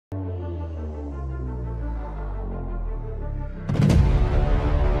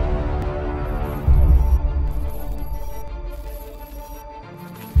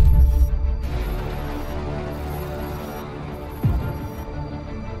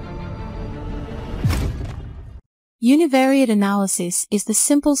Univariate analysis is the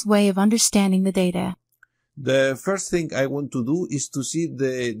simplest way of understanding the data. The first thing I want to do is to see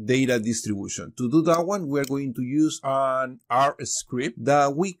the data distribution. To do that one, we're going to use an R script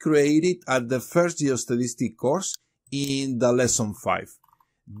that we created at the first geostatistics course in the lesson 5.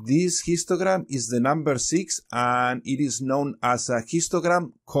 This histogram is the number 6 and it is known as a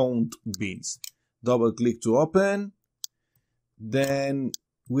histogram count bins. Double click to open. Then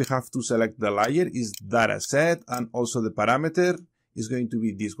we have to select the layer is dataset, and also the parameter is going to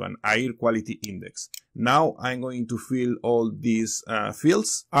be this one, air quality index. Now I'm going to fill all these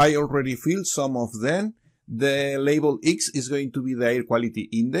fields. I already filled some of them. The label X is going to be the air quality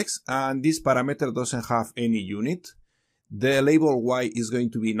index, and this parameter doesn't have any unit. The label Y is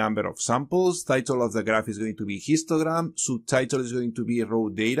going to be number of samples. Title of the graph is going to be histogram. Subtitle is going to be raw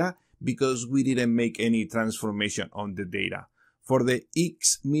data because we didn't make any transformation on the data. For the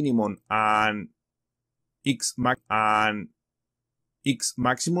X minimum and X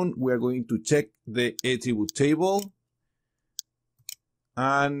maximum, we are going to check the attribute table.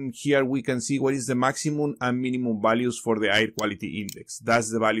 And here we can see what is the maximum and minimum values for the air quality index.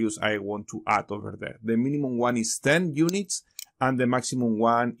 That's the values I want to add over there. The minimum one is 10 units and the maximum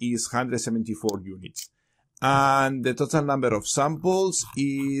one is 174 units. And the total number of samples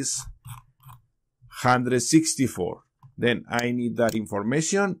is 164. Then I need that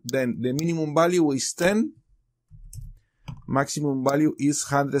information. Then the minimum value is 10. Maximum value is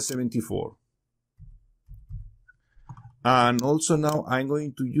 174. And also now I'm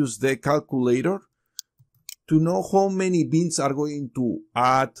going to use the calculator to know how many bins are going to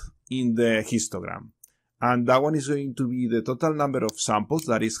add in the histogram. And that one is going to be the total number of samples,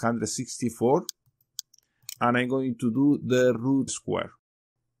 that is 164. And I'm going to do the root square.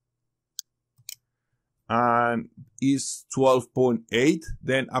 And is 12.8,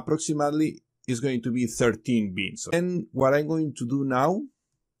 then approximately is going to be 13 bins. And what I'm going to do now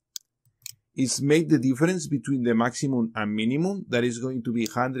is make the difference between the maximum and minimum, that is going to be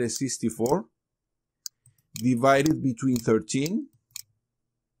 164, divided between 13,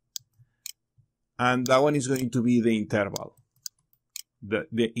 and that one is going to be the interval,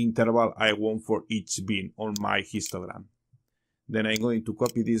 the interval I want for each bin on my histogram. Then I'm going to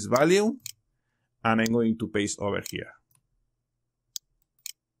copy this value, and I'm going to paste over here.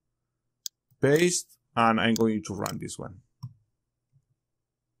 Paste, and I'm going to run this one.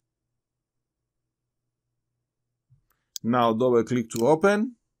 Now double click to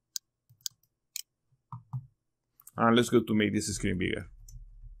open. And let's go to make this screen bigger.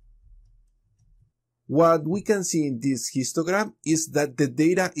 What we can see in this histogram is that the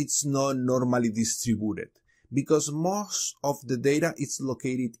data is not normally distributed, because most of the data is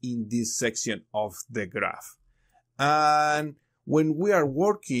located in this section of the graph. And when we are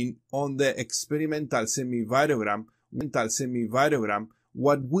working on the experimental semi-variogram,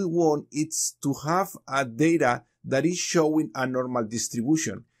 what we want is to have a data that is showing a normal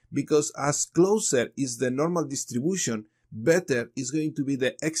distribution, because as closer is the normal distribution, better is going to be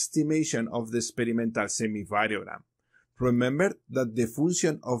the estimation of the experimental semi-variogram. Remember that the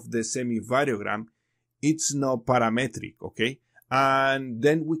function of the semi-variogram, it's not parametric, okay? And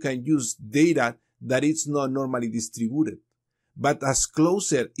then we can use data that is not normally distributed. But as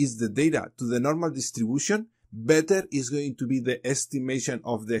closer is the data to the normal distribution, better is going to be the estimation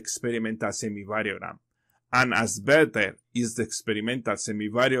of the experimental semi-variogram. And as better is the experimental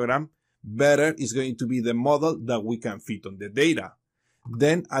semi-variogram, better is going to be the model that we can fit on the data.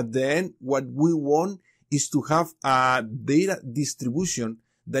 Then at the end, what we want is to have a data distribution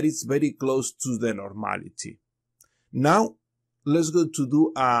that is very close to the normality. Now, let's go to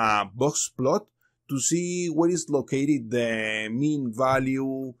do a box plot to see where is located the mean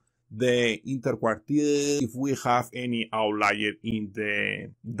value, the interquartile, if we have any outlier in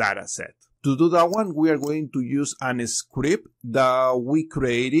the data set. To do that one, we are going to use a script that we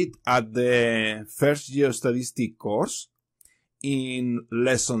created at the first geostatistics course in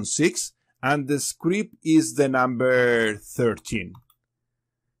lesson 6, and the script is the number 13.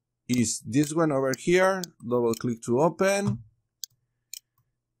 Is this one over here. Double click to open.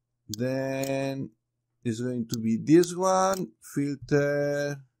 Then it's going to be this one,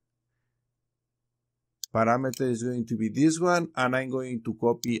 filter. Parameter is going to be this one, and I'm going to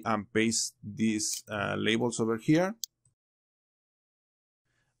copy and paste these labels over here.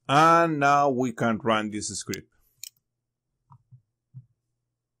 And now we can run this script.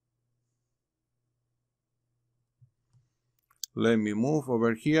 Let me move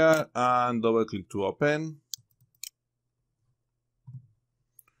over here and double click to open.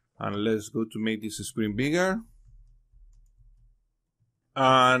 And let's go to make this screen bigger.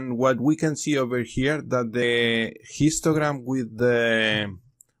 And what we can see over here, that the histogram with the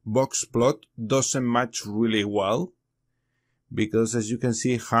box plot doesn't match really well, because as you can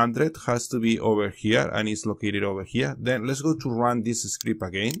see, 100 has to be over here and it's located over here. Then let's go to run this script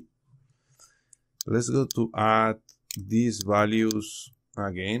again. Let's go to add these values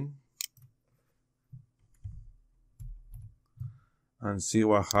again and see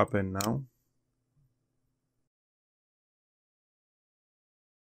what happened now.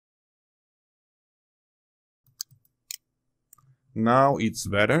 Now it's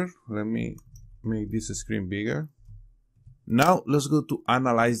better. Let me make this screen bigger. Now let's go to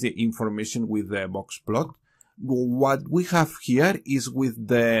analyze the information with the box plot. What we have here is, with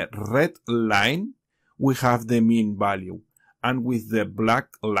the red line, we have the mean value. And with the black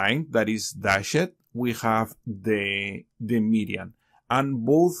line that is dashed, we have the median. And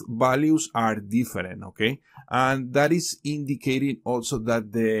both values are different, okay? And that is indicating also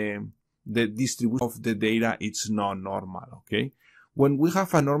that the distribution of the data is not normal, okay? When we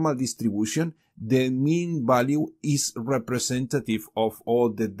have a normal distribution, the mean value is representative of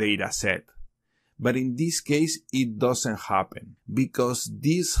all the data set. But in this case, it doesn't happen, because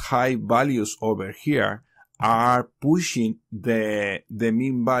these high values over here are pushing the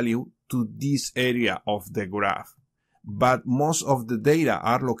mean value to this area of the graph. But most of the data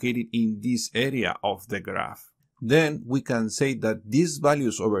are located in this area of the graph. Then we can say that these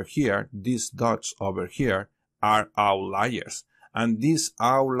values over here, these dots over here, are outliers. And these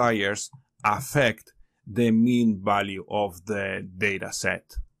outliers affect the mean value of the data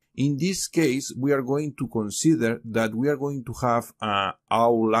set. In this case, we are going to consider that we are going to have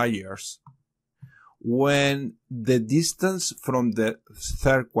outliers when the distance from the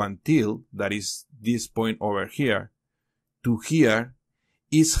third quantile, that is this point over here, to here,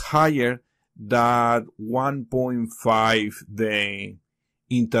 is higher than 1.5 the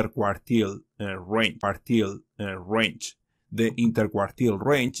interquartile range. The interquartile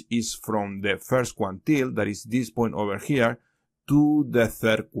range is from the first quantile, that is this point over here, to the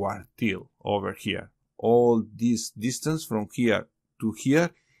third quartile over here. All this distance from here to here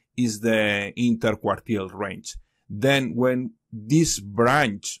is the interquartile range. Then when this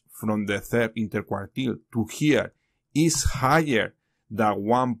branch from the third interquartile to here is higher than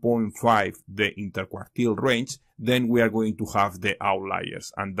 1.5 the interquartile range, then we are going to have the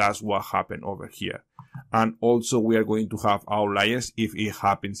outliers, and that's what happened over here. And also we are going to have outliers if it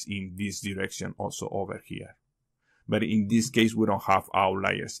happens in this direction also over here. But in this case, we don't have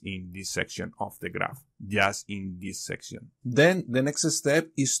outliers in this section of the graph, just in this section. Then the next step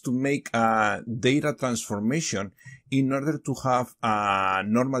is to make a data transformation in order to have a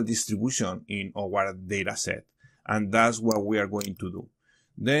normal distribution in our data set. And that's what we are going to do.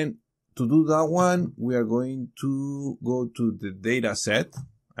 Then to do that one, we are going to go to the data set.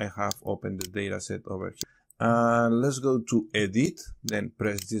 I have opened the data set over here. Let's go to edit, then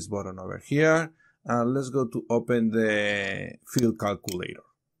press this button over here. Let's go to open the field calculator.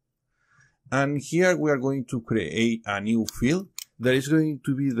 And here we are going to create a new field that is going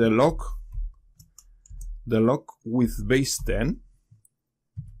to be the log with base 10.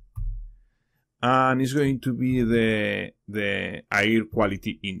 And it's going to be the air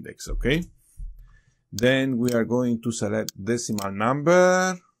quality index, okay? Then we are going to select decimal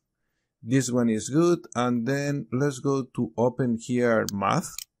number. This one is good. And then let's go to open here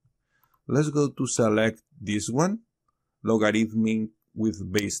math. Let's go to select this one, logarithmic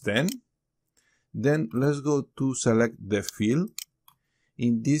with base 10. Then let's go to select the field.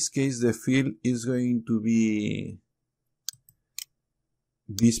 In this case, the field is going to be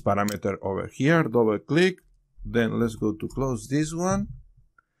this parameter over here. Double click. Then let's go to close this one.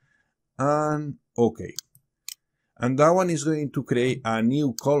 And OK. And that one is going to create a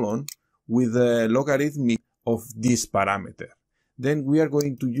new column with the logarithmic of this parameter. Then we are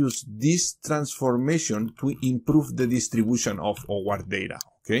going to use this transformation to improve the distribution of our data,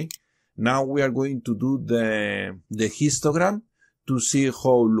 okay? Now we are going to do the histogram to see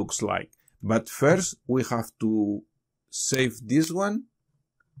how it looks like. But first, we have to save this one.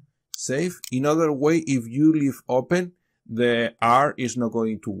 Save. In other way, if you leave open, the R is not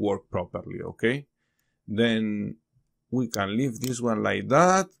going to work properly, okay? Then we can leave this one like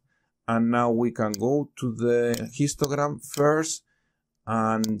that. And now we can go to the histogram first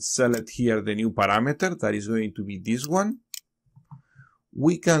and select here the new parameter that is going to be this one.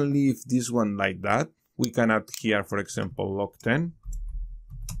 We can leave this one like that. We can add here, for example, log 10.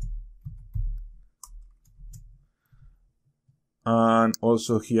 And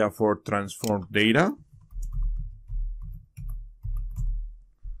also here for transform data,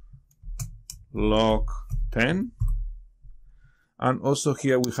 log 10. And also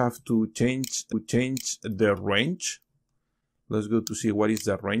here we have to change the range. Let's go to see what is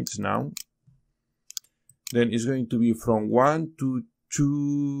the range now. Then it's going to be from 1 to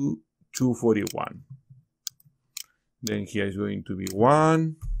 241. Then here is going to be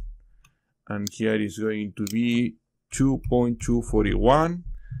 1, and here is going to be 2.241.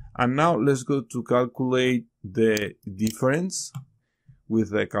 And now let's go to calculate the difference with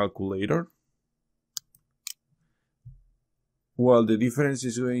the calculator. Well, the difference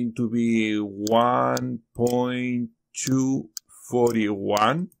is going to be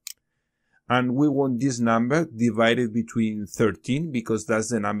 1.241. And we want this number divided between 13 because that's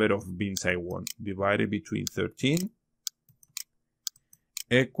the number of bins I want. Divided between 13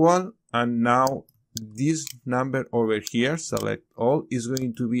 equal, and now this number over here, select all, is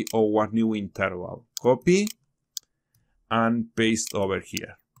going to be our new interval. Copy and paste over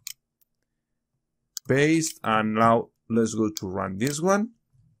here. Paste, and now let's go to run this one.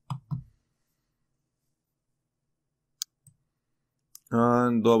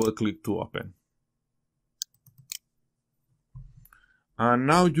 And double click to open. And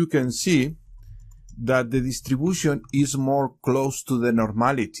now you can see that the distribution is more close to the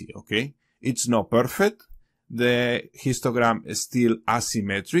normality, okay? It's not perfect. The histogram is still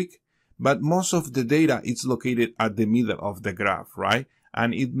asymmetric, but most of the data is located at the middle of the graph, right?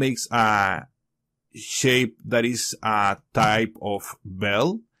 And it makes a shape that is a type of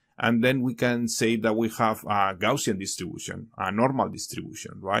bell. And then we can say that we have a Gaussian distribution, a normal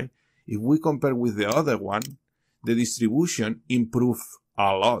distribution, right? If we compare with the other one, the distribution improved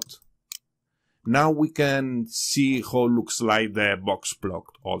a lot. Now we can see how it looks like the box plot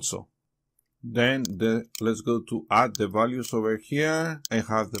also. Then let's go to add the values over here. I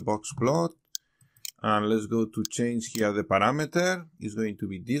have the box plot. And let's go to change here the parameter. It's going to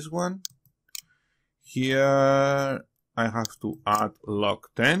be this one. Here I have to add log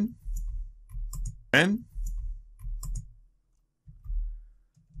 10.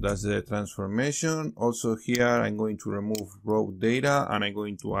 That's the transformation. Also here I'm going to remove raw data and I'm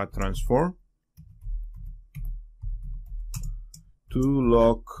going to add transform to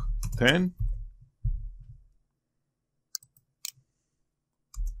log 10.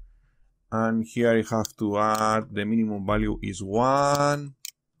 And here I have to add the minimum value is 1.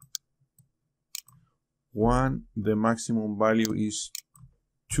 The maximum value is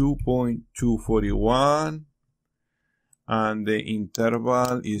 2.241. And the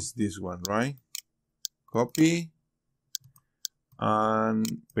interval is this one, right? Copy and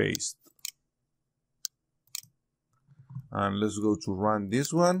paste. And let's go to run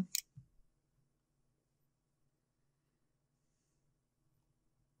this one.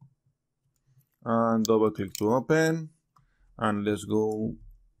 And double click to open. And let's go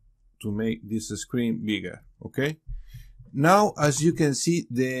to make this screen bigger, okay? Now, as you can see,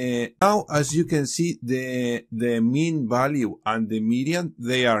 the mean value and the median,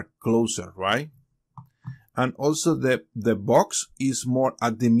 they are closer, right? And also the box is more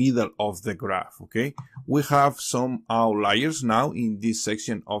at the middle of the graph, okay? We have some outliers now in this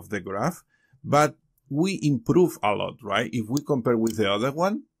section of the graph, but we improve a lot, right? If we compare with the other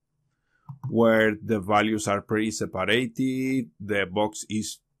one, where the values are pretty separated, the box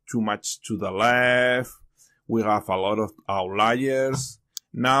is too much to the left, we have a lot of outliers.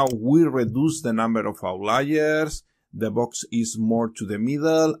 Now we reduce the number of outliers, the box is more to the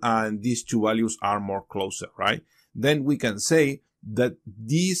middle, and these two values are more closer, right? Then we can say that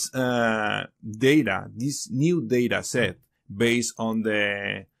this new data set based on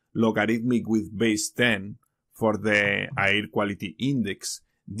the logarithmic with base 10 for the air quality index,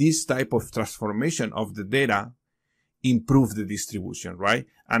 this type of transformation of the data improve the distribution, right?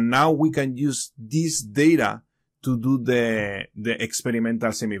 And now we can use this data to do the experimental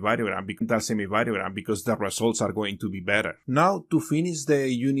semivariate because the results are going to be better. Now, to finish the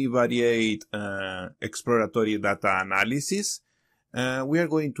univariate exploratory data analysis, we are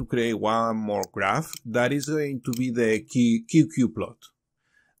going to create one more graph that is going to be the QQ plot.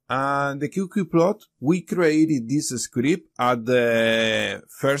 And the QQ plot, we created this script at the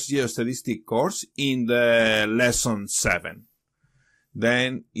first geostatistics course in the lesson 7.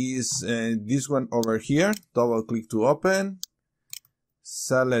 Then is this one over here. Double click to open.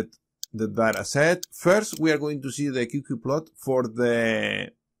 Select the data set. First, we are going to see the QQ plot for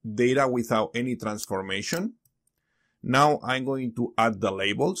the data without any transformation. Now I'm going to add the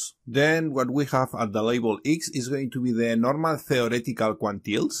labels. Then what we have at the label X is going to be the normal theoretical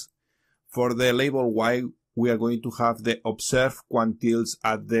quantiles. For the label Y, we are going to have the observed quantiles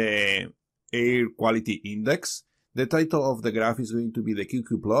at the air quality index. The title of the graph is going to be the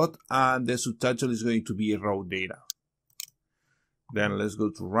QQ plot, and the subtitle is going to be raw data. Then let's go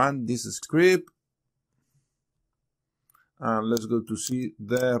to run this script. And let's go to see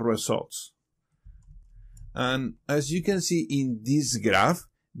the results. And as you can see in this graph,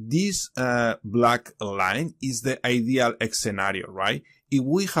 this black line is the ideal scenario, right? If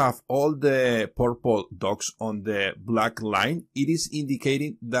we have all the purple dots on the black line, it is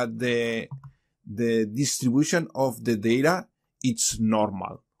indicating that the distribution of the data, it's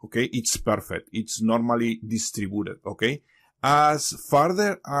normal, okay? It's perfect. It's normally distributed, okay? As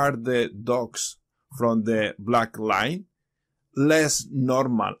farther are the dots from the black line, less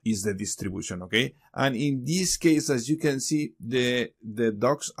normal is the distribution, okay? And in this case, as you can see, the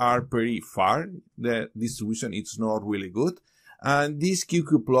dots are pretty far. The distribution is not really good. And this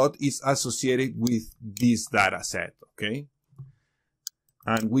QQ plot is associated with this data set, okay?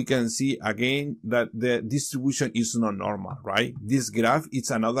 And we can see again that the distribution is not normal, right? This graph, it's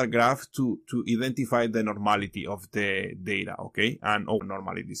another graph to identify the normality of the data, okay? And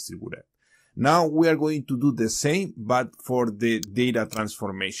normally distributed. Now we are going to do the same, but for the data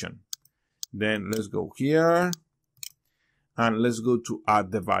transformation. Then let's go here and let's go to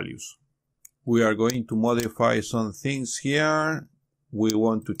add the values. We are going to modify some things here. We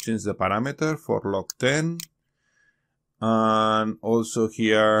want to change the parameter for log 10. And also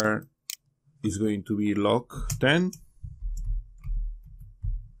here is going to be log 10.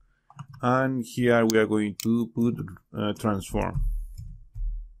 And here we are going to put transform.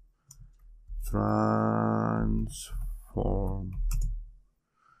 Transform.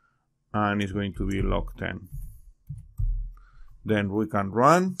 And it's going to be log 10. Then we can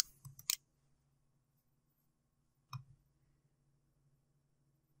run.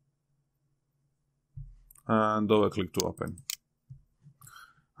 And double click to open.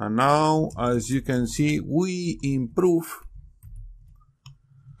 And now, as you can see, we improve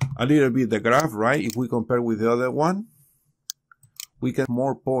a little bit the graph, right? If we compare with the other one, we get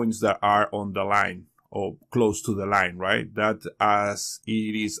more points that are on the line or close to the line, right? That as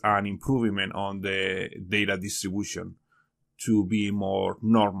it is an improvement on the data distribution to be more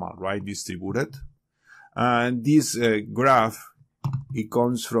normal, right? Distributed. And this graph, it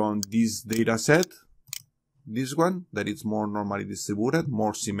comes from this data set. This one, that is more normally distributed,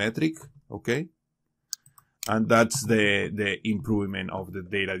 more symmetric, okay? And that's the improvement of the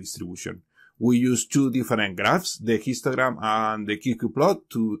data distribution. We use two different graphs, the histogram and the QQ plot,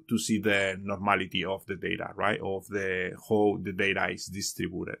 to see the normality of the data, right? Of how the data is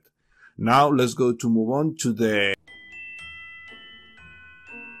distributed. Now let's go to move on to the